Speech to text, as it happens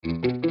Hello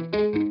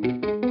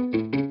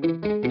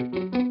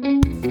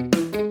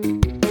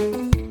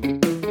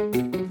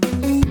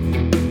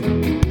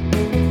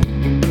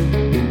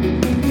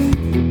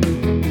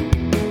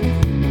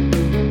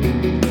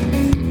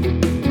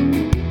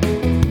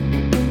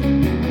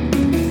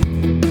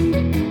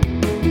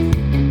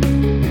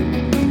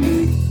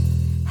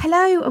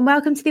and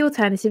welcome to the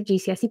Alternative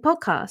GCSE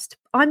podcast.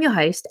 I'm your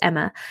host,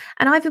 Emma,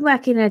 and I've been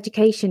working in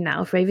education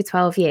now for over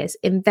 12 years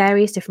in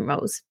various different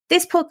roles.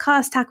 This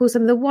podcast tackles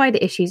some of the wider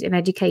issues in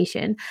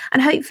education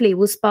and hopefully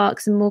will spark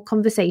some more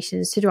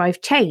conversations to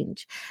drive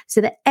change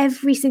so that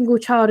every single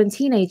child and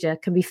teenager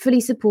can be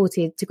fully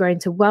supported to grow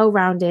into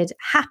well-rounded,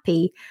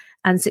 happy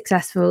and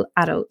successful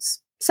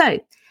adults. So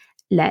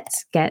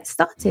let's get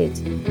started.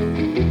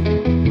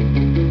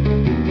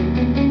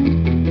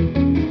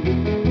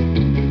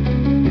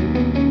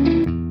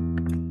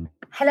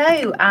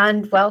 Hello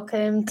and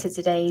welcome to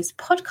today's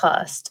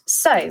podcast.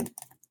 So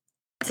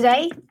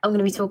today I'm going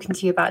to be talking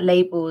to you about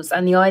labels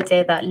and the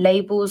idea that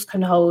labels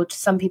can hold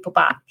some people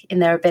back in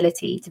their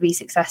ability to be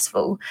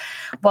successful,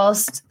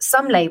 whilst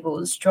some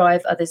labels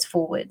drive others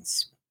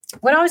forwards.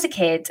 When I was a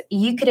kid,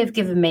 you could have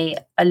given me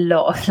a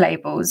lot of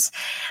labels.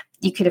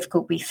 You could have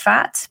called me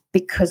fat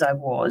because I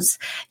was.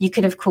 You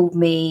could have called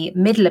me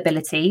middle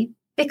ability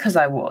because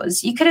I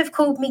was. You could have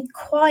called me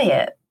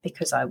quiet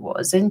because I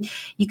was. And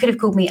you could have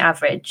called me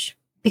average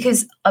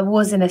because I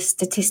was in a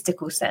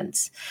statistical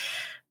sense.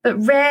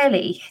 But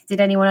rarely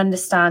did anyone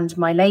understand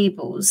my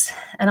labels,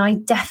 and I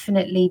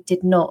definitely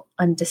did not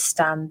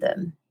understand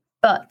them,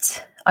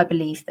 but I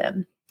believed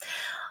them.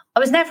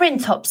 I was never in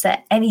top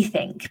set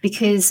anything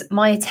because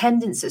my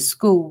attendance at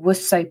school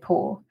was so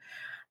poor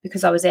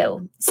because I was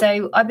ill.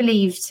 So I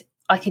believed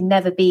I could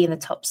never be in the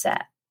top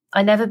set.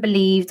 I never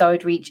believed I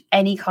would reach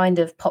any kind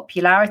of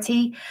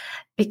popularity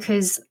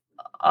because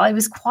I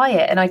was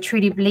quiet, and I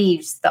truly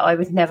believed that I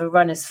would never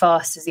run as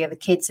fast as the other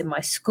kids in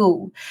my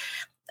school,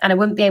 and I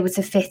wouldn't be able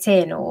to fit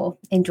in or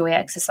enjoy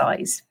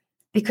exercise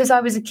because I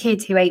was a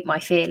kid who ate my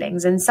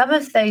feelings. And some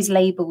of those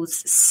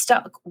labels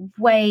stuck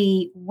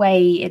way,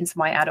 way into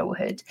my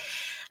adulthood.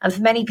 And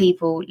for many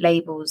people,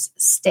 labels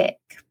stick.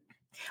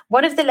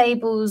 One of the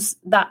labels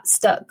that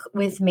stuck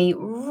with me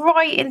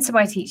right into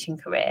my teaching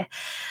career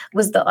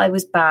was that I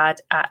was bad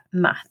at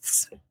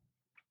maths.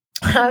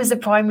 When I was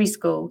at primary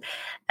school,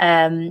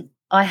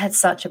 I had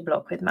such a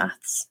block with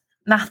maths.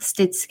 Maths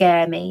did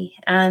scare me,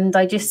 and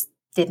I just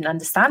didn't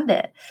understand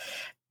it.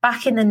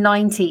 Back in the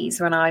 90s,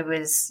 when I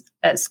was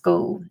at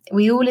school,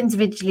 we all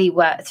individually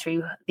worked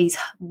through these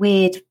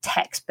weird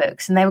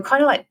textbooks, and they were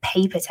kind of like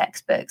paper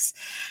textbooks,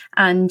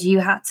 and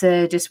you had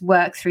to just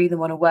work through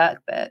them on a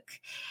workbook.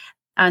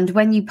 And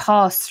when you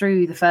passed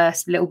through the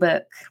first little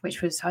book,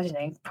 which was, I don't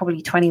know,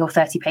 probably 20 or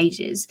 30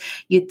 pages,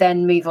 you'd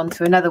then move on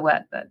to another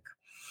workbook.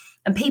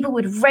 And people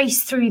would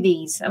race through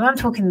these. And I'm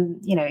talking,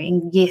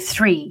 in year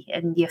 3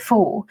 and year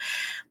 4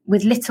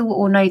 with little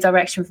or no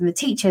direction from the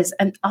teachers.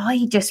 And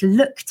I just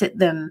looked at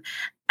them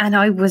and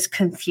I was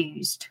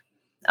confused.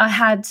 I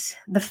had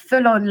the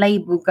full-on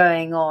label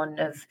going on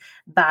of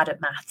bad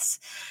at maths.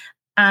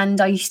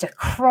 And I used to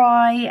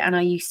cry and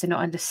I used to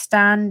not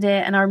understand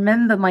it. And I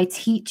remember my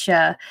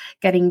teacher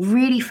getting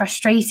really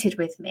frustrated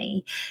with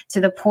me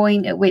to the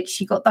point at which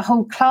she got the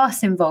whole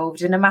class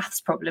involved in a maths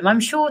problem. I'm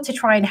sure to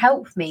try and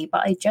help me,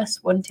 but I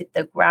just wanted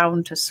the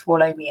ground to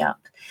swallow me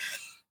up.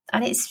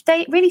 And it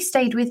really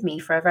stayed with me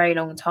for a very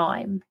long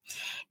time.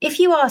 If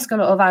you ask a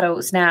lot of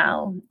adults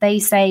now, they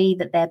say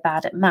that they're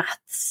bad at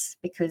maths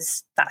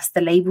because that's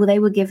the label they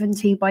were given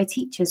to by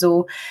teachers,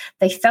 or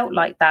they felt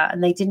like that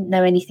and they didn't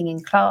know anything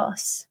in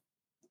class.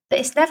 But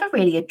it's never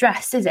really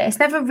addressed, is it? It's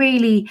never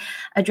really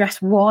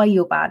addressed why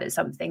you're bad at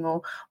something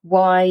or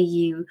why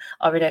you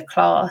are in a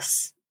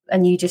class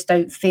and you just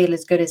don't feel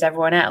as good as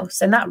everyone else.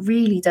 And that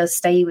really does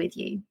stay with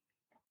you.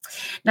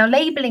 Now,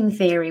 labelling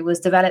theory was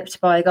developed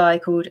by a guy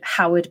called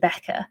Howard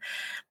Becker,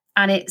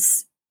 and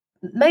it's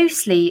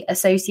mostly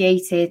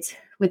associated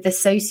with the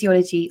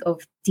sociology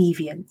of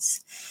deviance.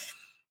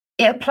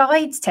 It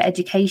applied to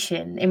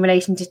education in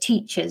relation to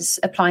teachers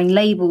applying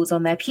labels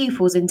on their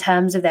pupils in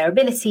terms of their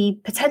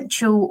ability,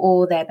 potential,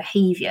 or their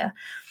behaviour.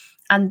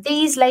 And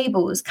these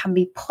labels can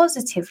be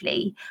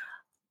positively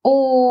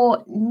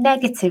or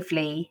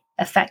negatively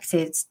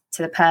affected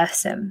to the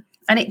person.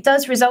 And it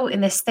does result in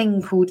this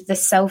thing called the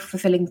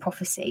self-fulfilling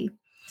prophecy.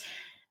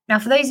 Now,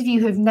 for those of you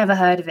who have never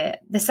heard of it,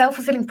 the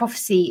self-fulfilling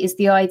prophecy is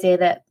the idea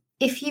that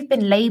if you've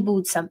been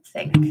labelled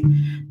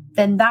something,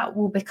 then that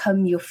will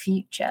become your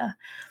future.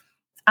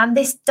 And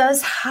this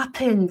does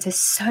happen to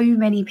so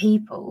many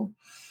people.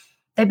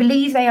 They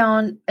believe they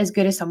aren't as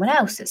good as someone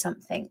else at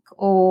something,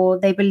 or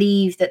they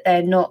believe that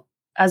they're not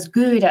as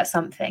good at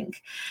something.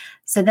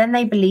 So then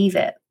they believe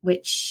it,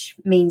 which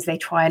means they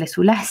try a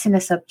little less in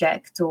a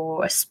subject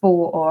or a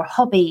sport or a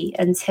hobby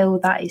until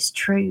that is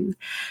true.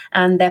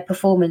 And their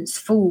performance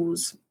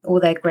falls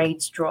or their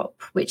grades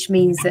drop, which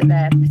means that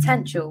their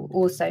potential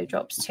also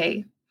drops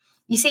too.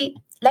 You see,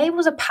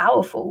 labels are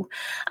powerful,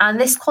 and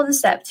this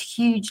concept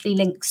hugely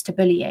links to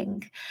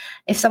bullying.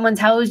 If someone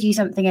tells you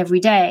something every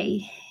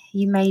day,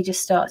 you may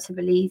just start to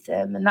believe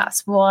them. And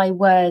that's why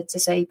words are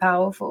so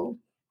powerful.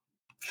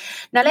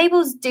 Now,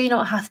 labels do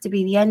not have to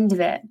be the end of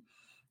it.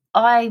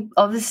 I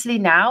obviously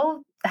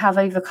now have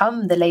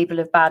overcome the label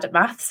of bad at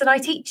maths, and I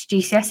teach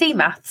GCSE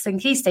maths and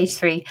Key Stage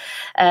 3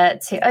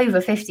 to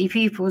over 50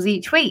 pupils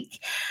each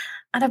week.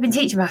 And I've been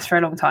teaching maths for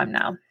a long time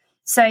now.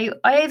 So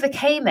I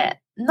overcame it,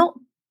 not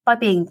by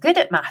being good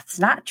at maths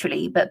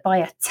naturally, but by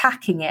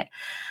attacking it.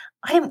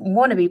 I didn't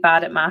want to be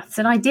bad at maths,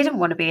 and I didn't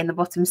want to be in the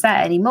bottom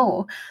set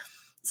anymore.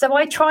 So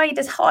I tried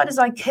as hard as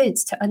I could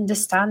to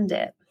understand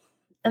it.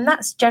 And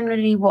that's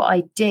generally what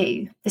I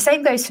do. The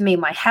same goes for me in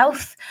my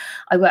health.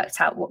 I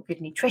worked out what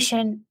good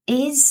nutrition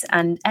is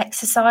and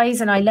exercise,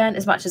 and I learned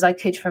as much as I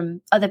could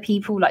from other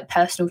people like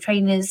personal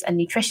trainers and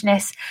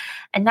nutritionists.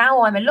 And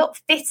now I'm a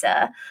lot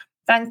fitter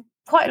than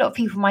quite a lot of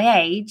people my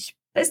age,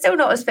 but still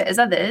not as fit as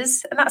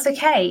others. And that's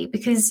okay,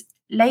 because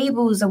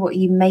labels are what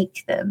you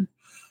make them.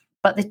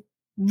 But the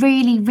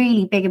really,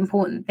 really big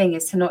important thing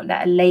is to not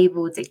let a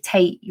label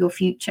dictate your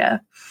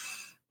future.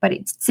 But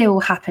it's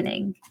still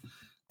happening.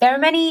 There are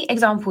many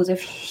examples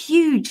of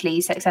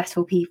hugely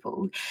successful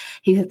people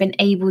who have been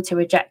able to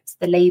reject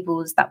the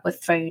labels that were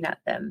thrown at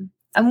them.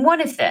 And one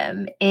of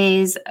them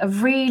is a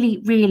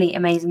really, really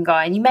amazing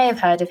guy. And you may have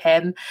heard of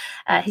him.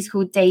 He's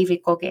called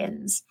David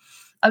Goggins.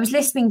 I was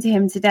listening to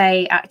him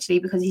today, actually,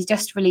 because he's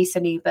just released a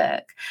new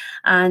book.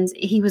 And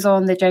he was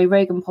on the Joe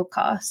Rogan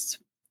podcast.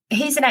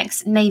 He's an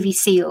ex-Navy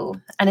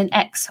SEAL and an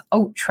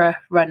ex-ultra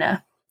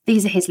runner.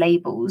 These are his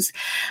labels.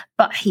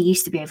 But he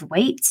used to be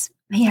overweight.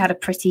 He had a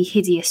pretty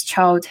hideous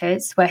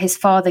childhood where his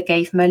father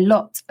gave him a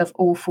lot of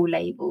awful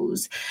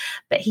labels,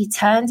 but he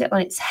turned it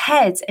on its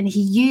head and he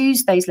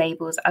used those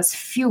labels as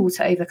fuel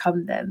to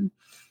overcome them.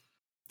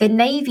 The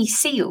Navy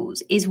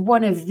SEALs is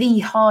one of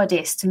the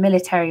hardest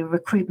military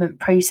recruitment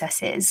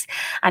processes,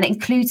 and it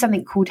includes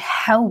something called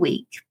Hell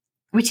Week,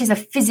 which is a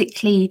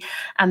physically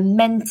and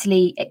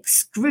mentally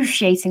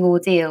excruciating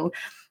ordeal.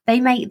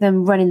 They make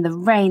them run in the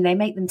rain. They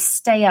make them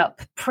stay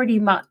up pretty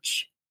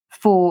much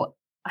for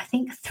I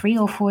think 3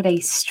 or 4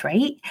 days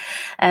straight.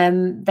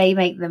 They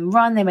make them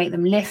run, they make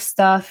them lift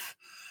stuff,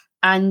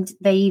 and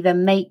they either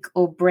make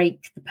or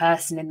break the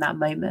person in that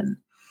moment.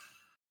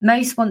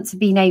 Most want to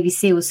be Navy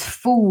SEALs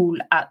fall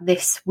at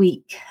this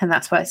week, and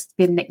that's why it's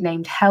been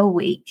nicknamed Hell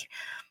Week.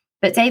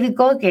 But David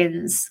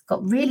Goggins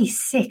got really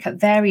sick at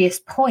various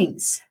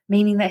points,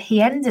 meaning that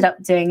he ended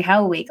up doing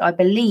Hell Week, I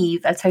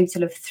believe, a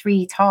total of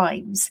 3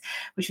 times,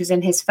 which was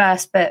in his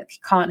first book,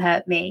 Can't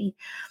Hurt Me.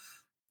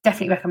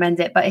 Definitely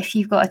recommend it. But if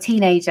you've got a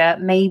teenager,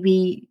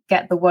 maybe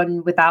get the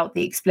one without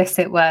the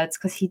explicit words,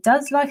 because he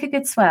does like a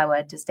good swear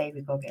word, does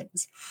David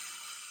Goggins.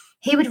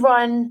 He would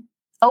run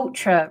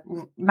ultra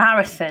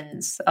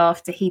marathons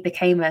after he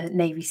became a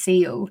Navy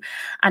SEAL.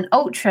 And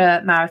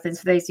ultra marathons,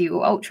 for those of you,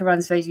 or ultra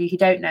runs, for those of you who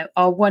don't know,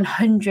 are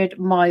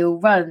 100-mile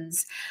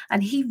runs.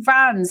 And he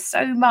ran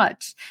so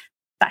much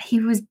that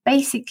he was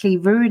basically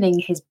ruining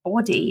his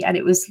body. And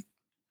it was,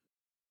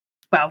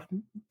 well,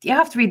 you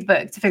have to read the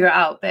book to figure it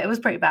out, but it was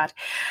pretty bad.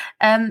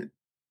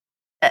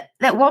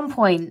 At one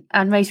point,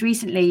 and most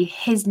recently,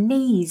 his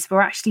knees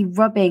were actually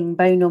rubbing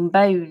bone on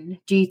bone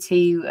due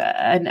to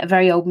a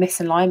very old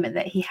misalignment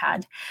that he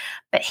had.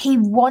 But he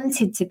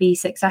wanted to be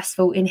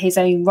successful in his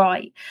own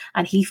right,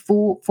 and he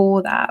fought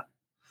for that.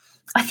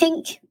 I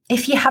think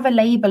if you have a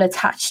label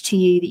attached to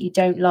you that you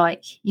don't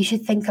like, you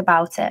should think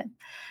about it.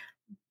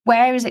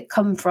 Where has it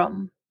come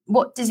from?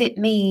 What does it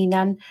mean?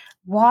 And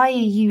why are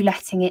you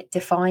letting it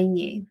define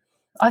you?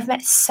 I've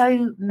met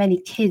so many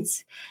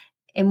kids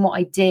in what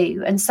I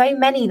do, and so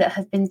many that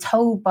have been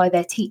told by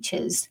their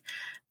teachers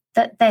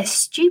that they're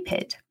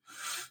stupid,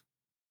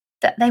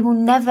 that they will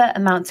never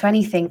amount to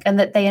anything, and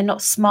that they are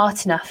not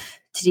smart enough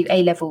to do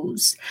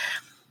A-levels.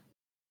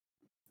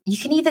 You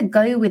can either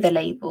go with a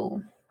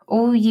label,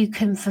 or you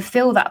can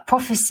fulfill that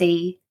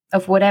prophecy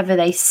of whatever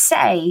they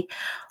say,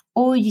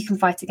 or you can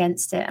fight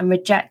against it and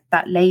reject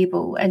that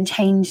label and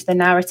change the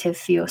narrative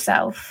for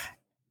yourself.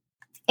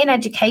 In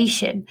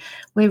education,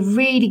 we're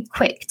really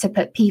quick to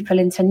put people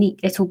into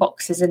neat little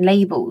boxes and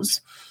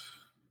labels.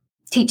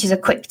 Teachers are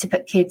quick to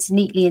put kids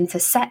neatly into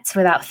sets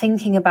without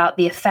thinking about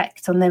the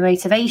effect on their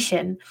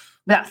motivation,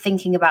 without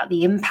thinking about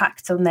the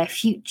impact on their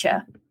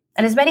future.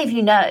 And as many of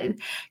you know,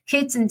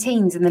 kids and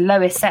teens in the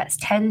lowest sets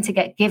tend to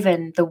get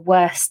given the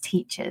worst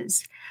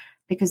teachers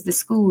because the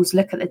schools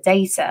look at the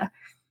data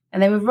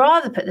and they would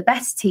rather put the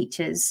best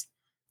teachers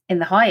in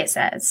the higher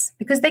sets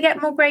because they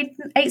get more grade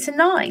 8s and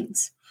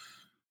 9s.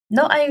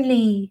 Not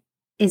only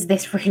is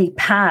this really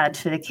bad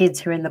for the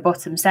kids who are in the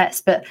bottom sets,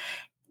 but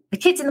the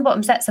kids in the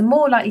bottom sets are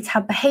more likely to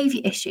have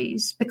behaviour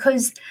issues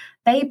because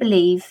they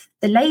believe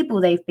the label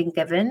they've been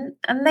given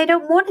and they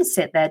don't want to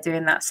sit there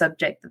doing that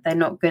subject that they're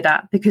not good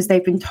at because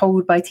they've been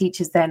told by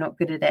teachers they're not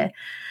good at it.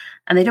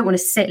 And they don't want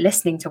to sit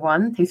listening to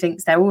one who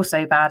thinks they're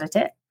also bad at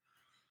it.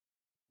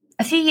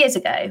 A few years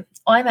ago,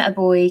 I met a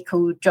boy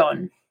called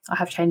John. I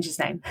have changed his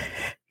name,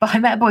 but I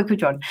met a boy called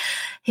John.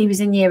 He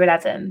was in year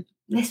 11.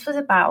 This was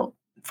about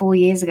 4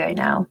 years ago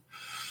now.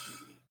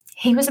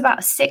 He was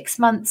about 6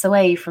 months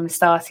away from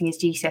starting his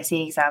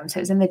GCSE exam, so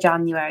it was in the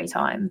January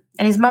time.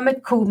 And his mum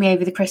had called me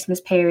over the Christmas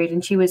period,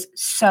 and she was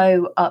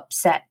so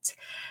upset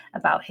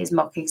about his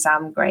mock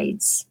exam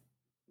grades.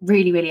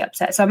 Really, really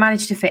upset. So I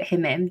managed to fit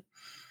him in.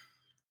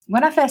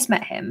 When I first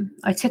met him,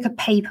 I took a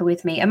paper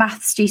with me, a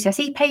maths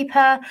GCSE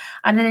paper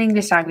and an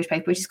English language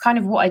paper, which is kind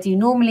of what I do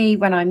normally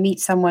when I meet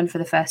someone for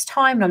the first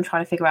time and I'm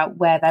trying to figure out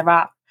where they're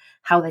at,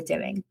 how they're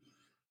doing.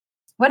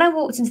 When I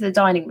walked into the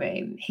dining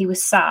room, he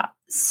was sat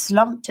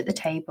slumped at the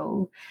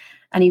table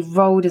and he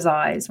rolled his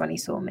eyes when he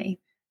saw me.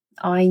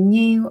 I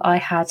knew I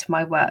had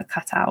my work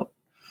cut out.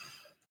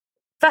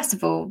 First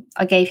of all,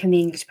 I gave him the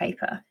English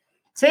paper.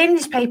 So the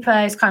English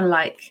paper is kind of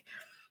like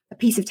a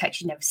piece of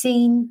text you've never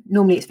seen.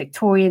 Normally it's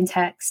Victorian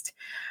text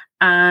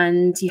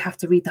and you have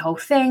to read the whole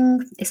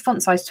thing. It's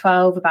font size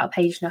 12, about a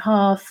page and a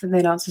half, and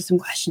then answer some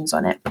questions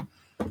on it.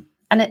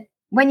 And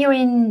when you're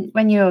in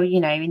year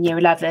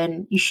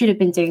 11, you should have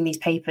been doing these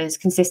papers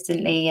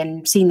consistently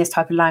and seen this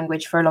type of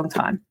language for a long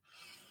time.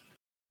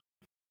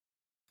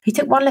 He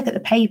took one look at the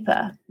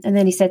paper and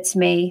then he said to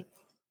me,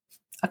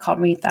 "I can't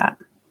read that."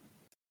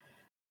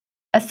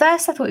 At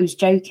first I thought he was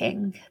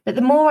joking, but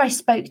the more I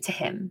spoke to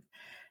him,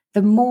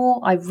 the more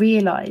I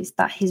realised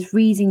that his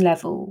reading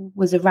level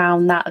was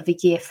around that of a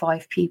year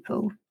 5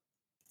 pupil,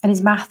 and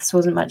his maths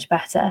wasn't much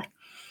better.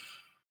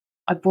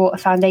 I brought a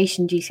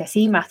foundation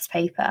GCSE maths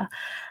paper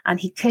and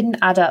he couldn't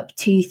add up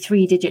 2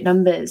 3-digit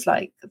numbers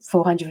like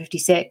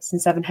 456 and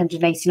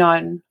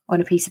 789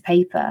 on a piece of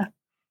paper.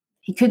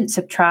 He couldn't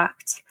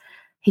subtract.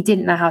 He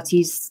didn't know how to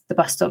use the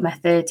bus stop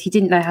method. He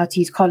didn't know how to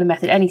use column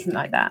method, anything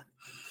like that.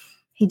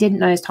 He didn't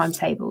know his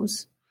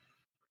timetables.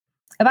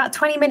 About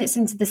 20 minutes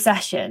into the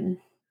session,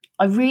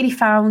 I really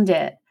found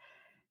it.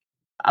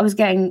 I was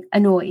getting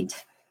annoyed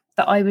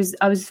that I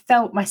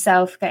felt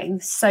myself getting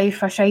so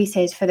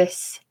frustrated for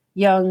this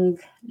young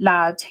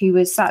lad who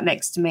was sat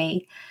next to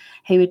me,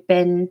 who had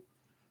been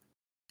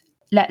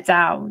let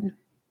down.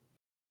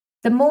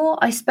 The more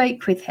I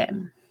spoke with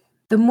him,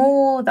 the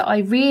more that I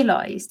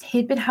realised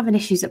he'd been having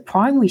issues at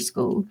primary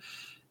school,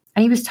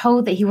 and he was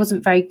told that he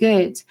wasn't very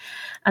good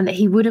and that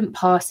he wouldn't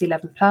pass the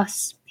 11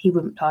 plus, he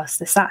wouldn't pass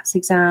the SATs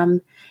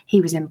exam, he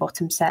was in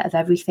bottom set of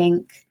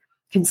everything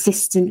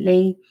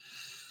consistently,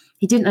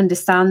 he didn't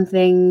understand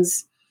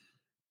things,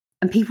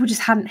 and people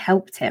just hadn't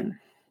helped him.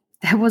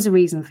 There was a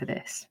reason for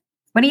this.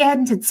 When he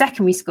entered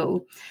secondary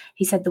school,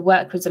 he said the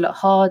work was a lot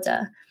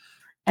harder.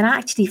 And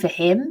actually for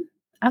him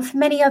and for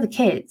many other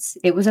kids,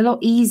 it was a lot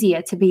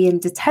easier to be in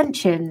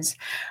detentions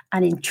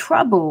and in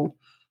trouble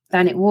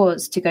than it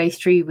was to go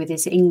through with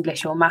his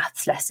English or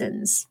maths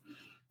lessons.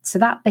 So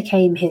that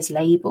became his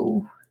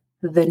label,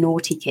 the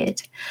naughty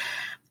kid.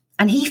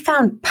 And he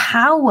found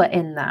power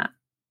in that.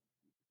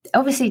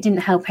 Obviously, it didn't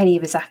help any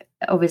of his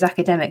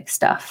academic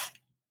stuff,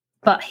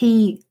 but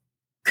he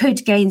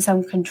could gain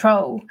some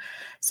control.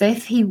 So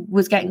if he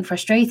was getting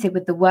frustrated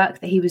with the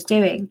work that he was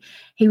doing,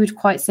 he would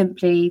quite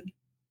simply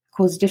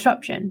cause a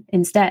disruption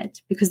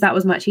instead, because that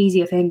was much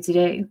easier for him to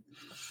do.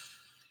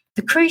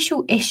 The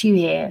crucial issue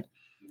here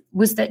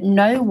was that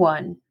no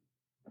one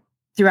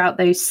throughout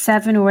those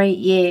 7 or 8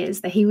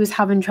 years that he was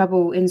having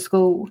trouble in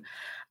school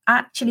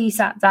actually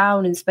sat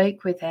down and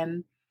spoke with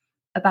him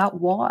about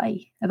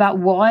why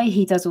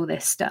he does all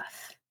this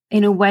stuff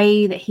in a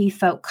way that he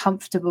felt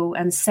comfortable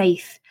and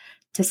safe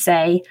to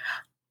say,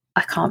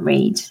 "I can't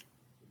read.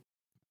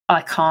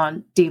 I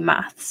can't do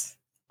maths.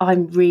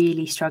 I'm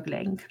really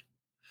struggling."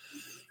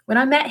 When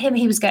I met him,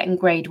 he was getting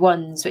grade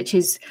 1s, which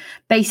is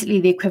basically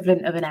the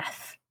equivalent of an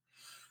F.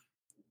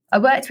 I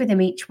worked with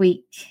him each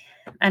week,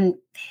 and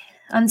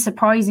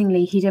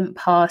unsurprisingly, he didn't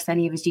pass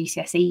any of his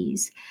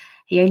GCSEs.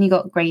 He only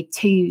got grade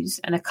 2s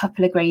and a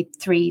couple of grade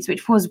 3s,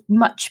 which was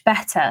much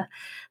better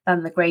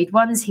than the grade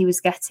 1s he was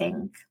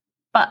getting.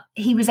 But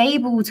he was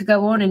able to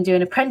go on and do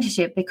an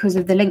apprenticeship because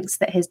of the links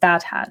that his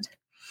dad had.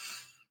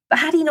 But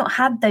had he not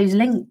had those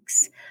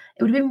links,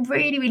 it would have been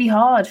really, really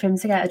hard for him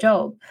to get a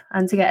job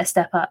and to get a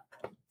step up.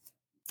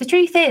 The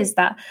truth is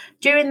that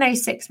during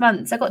those 6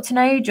 months, I got to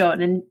know John,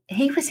 and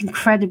he was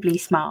incredibly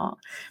smart.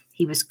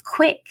 He was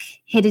quick.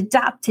 He'd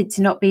adapted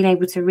to not being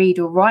able to read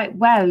or write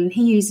well, and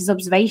he used his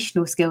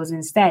observational skills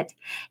instead.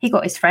 He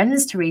got his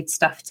friends to read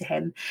stuff to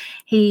him.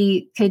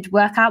 He could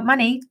work out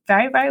money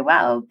very, very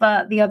well,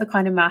 but the other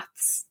kind of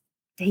maths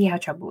he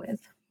had trouble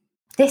with.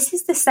 This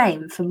is the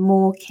same for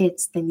more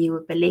kids than you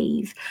would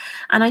believe.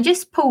 And I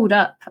just pulled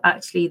up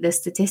actually the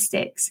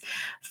statistics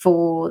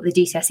for the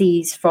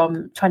GCSEs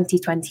from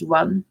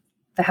 2021.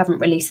 They haven't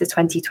released the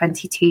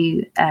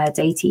 2022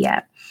 data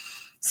yet.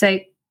 So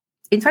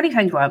in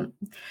 2021,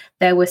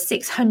 there were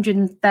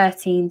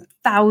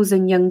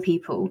 613,000 young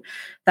people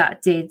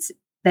that did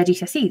their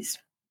GCSEs.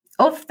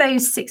 Of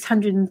those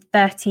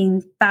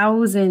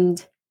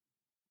 613,000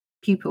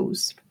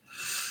 pupils,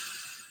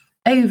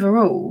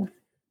 overall,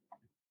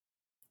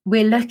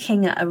 we're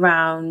looking at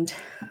around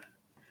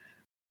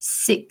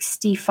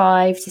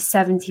 65 to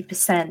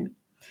 70%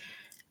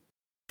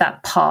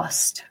 that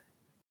passed,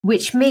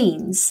 which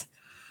means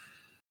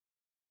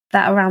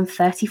that around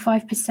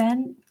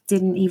 35%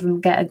 didn't even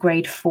get a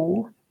grade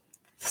 4.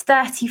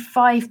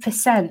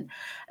 35%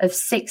 of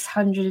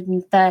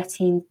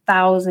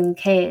 613,000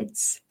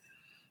 kids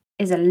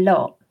is a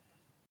lot.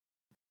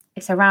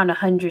 It's around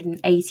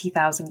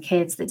 180,000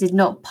 kids that did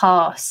not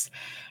pass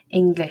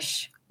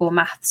English or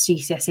maths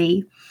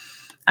GCSE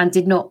and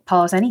did not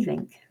pass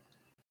anything,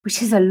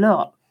 which is a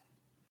lot.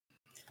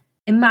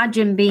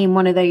 Imagine being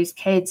one of those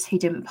kids who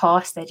didn't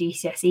pass their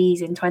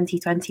GCSEs in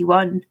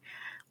 2021.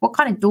 What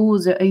kind of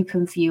doors are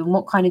open for you and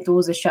what kind of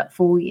doors are shut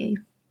for you?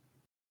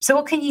 So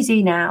what can you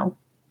do now?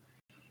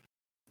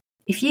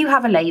 If you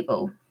have a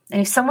label,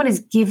 and if someone has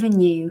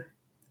given you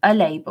a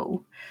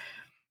label,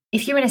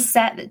 if you're in a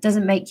set that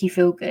doesn't make you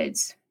feel good,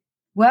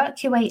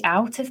 work your way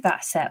out of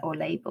that set or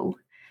label.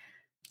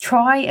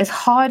 Try as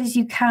hard as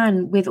you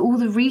can with all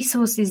the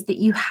resources that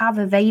you have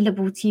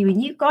available to you.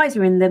 And you guys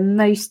are in the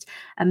most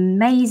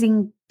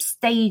amazing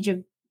stage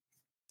of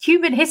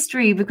human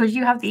history because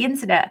you have the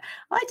internet.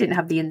 I didn't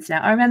have the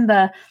internet. I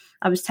remember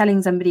I was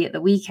telling somebody at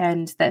the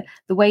weekend that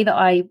the way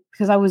that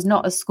because I was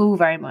not at school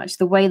very much,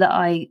 the way that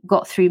I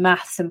got through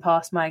maths and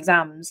passed my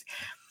exams,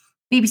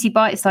 BBC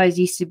Bitesize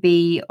used to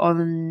be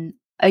on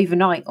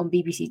overnight on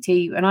BBC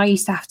Two, and I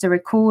used to have to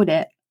record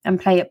it and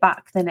play it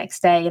back the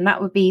next day. And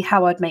that would be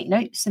how I'd make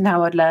notes and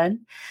how I'd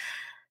learn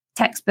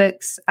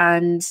textbooks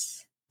and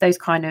those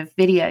kind of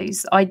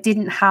videos. I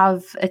didn't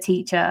have a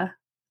teacher.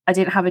 I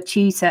didn't have a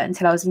tutor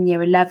until I was in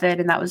year 11,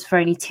 and that was for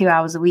only 2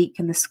 hours a week,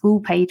 and the school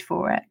paid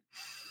for it.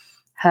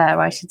 Her,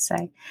 I should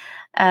say.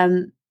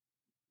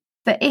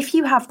 But if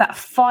you have that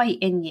fight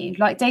in you,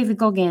 like David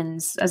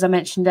Goggins, as I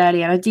mentioned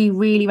earlier, and I do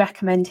really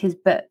recommend his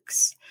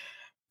books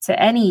to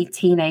any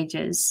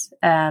teenagers,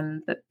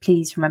 but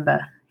please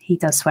remember, he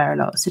does swear a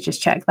lot, so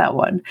just check that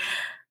one.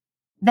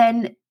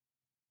 Then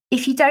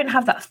if you don't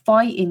have that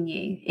fight in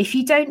you, if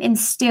you don't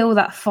instill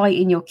that fight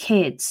in your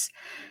kids,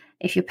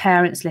 if your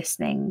parents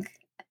listening,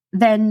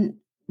 then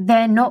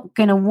they're not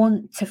going to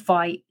want to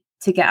fight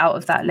to get out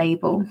of that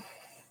label.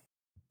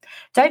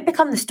 Don't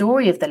become the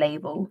story of the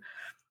label.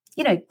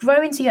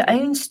 Grow into your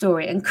own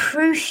story. And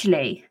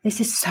crucially, this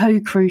is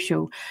so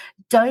crucial,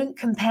 don't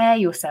compare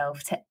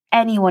yourself to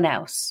anyone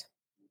else.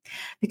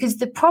 Because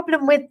the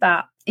problem with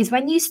that is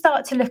when you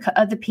start to look at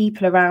other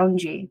people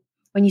around you,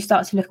 when you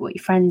start to look at what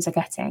your friends are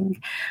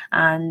getting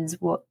and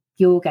what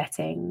you're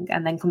getting,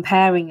 and then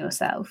comparing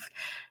yourself,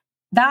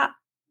 that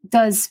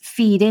does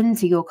feed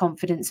into your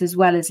confidence as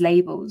well as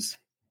labels.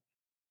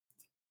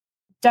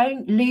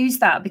 Don't lose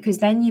that, because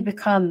then you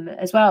become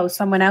as well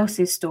someone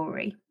else's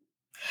story.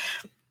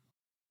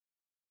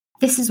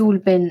 This has all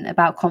been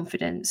about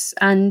confidence,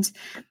 and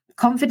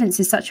confidence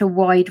is such a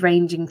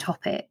wide-ranging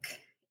topic.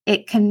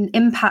 It can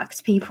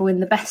impact people in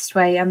the best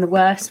way and the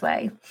worst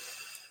way.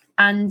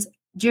 And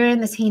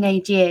during the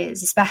teenage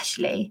years,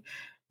 especially,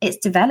 it's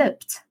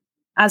developed.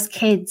 As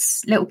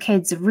kids, little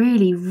kids are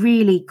really,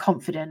 really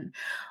confident.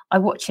 I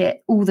watch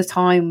it all the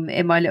time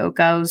in my little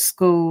girl's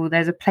school.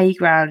 There's a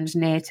playground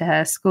near to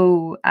her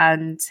school,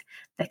 and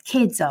the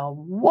kids are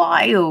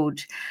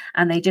wild,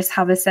 and they just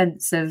have a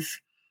sense of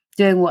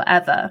doing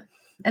whatever.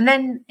 And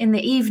then in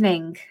the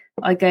evening,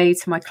 I go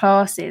to my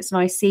classes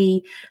and I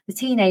see the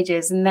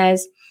teenagers, and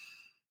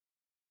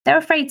they're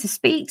afraid to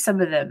speak,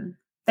 some of them.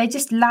 They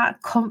just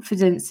lack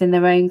confidence in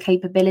their own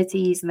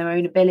capabilities and their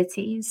own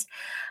abilities.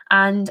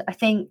 And I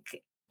think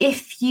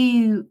if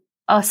you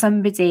are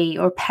somebody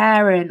or a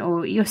parent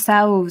or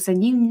yourselves,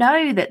 and you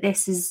know that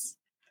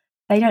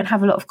they don't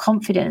have a lot of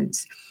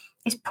confidence,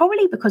 it's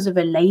probably because of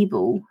a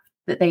label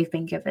that they've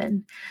been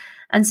given.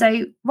 And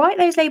so write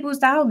those labels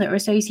down that are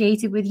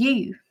associated with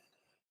you.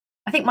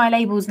 I think my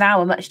labels now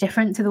are much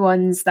different to the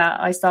ones that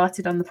I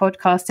started on the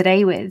podcast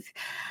today with.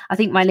 I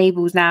think my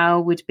labels now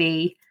would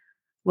be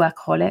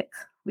workaholic,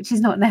 which is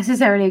not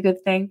necessarily a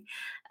good thing.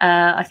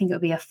 I think it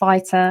would be a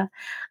fighter.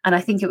 And I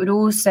think it would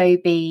also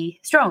be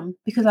strong,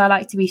 because I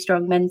like to be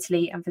strong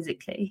mentally and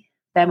physically.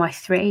 They're my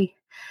 3.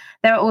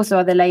 There are also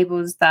other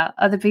labels that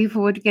other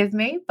people would give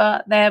me,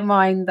 but they're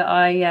mine that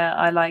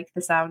I like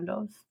the sound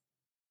of.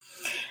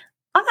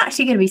 I'm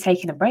actually going to be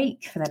taking a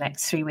break for the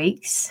next 3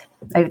 weeks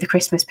over the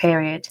Christmas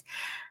period.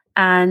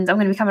 And I'm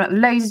going to be coming up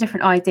with loads of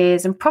different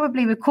ideas and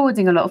probably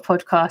recording a lot of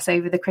podcasts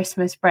over the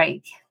Christmas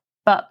break.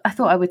 But I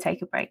thought I would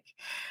take a break.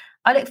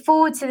 I look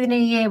forward to the new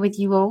year with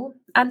you all.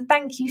 And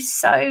thank you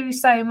so,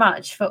 so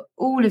much for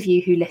all of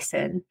you who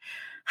listen.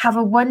 Have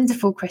a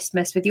wonderful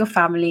Christmas with your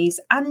families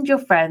and your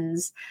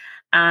friends.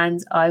 And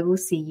I will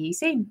see you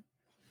soon.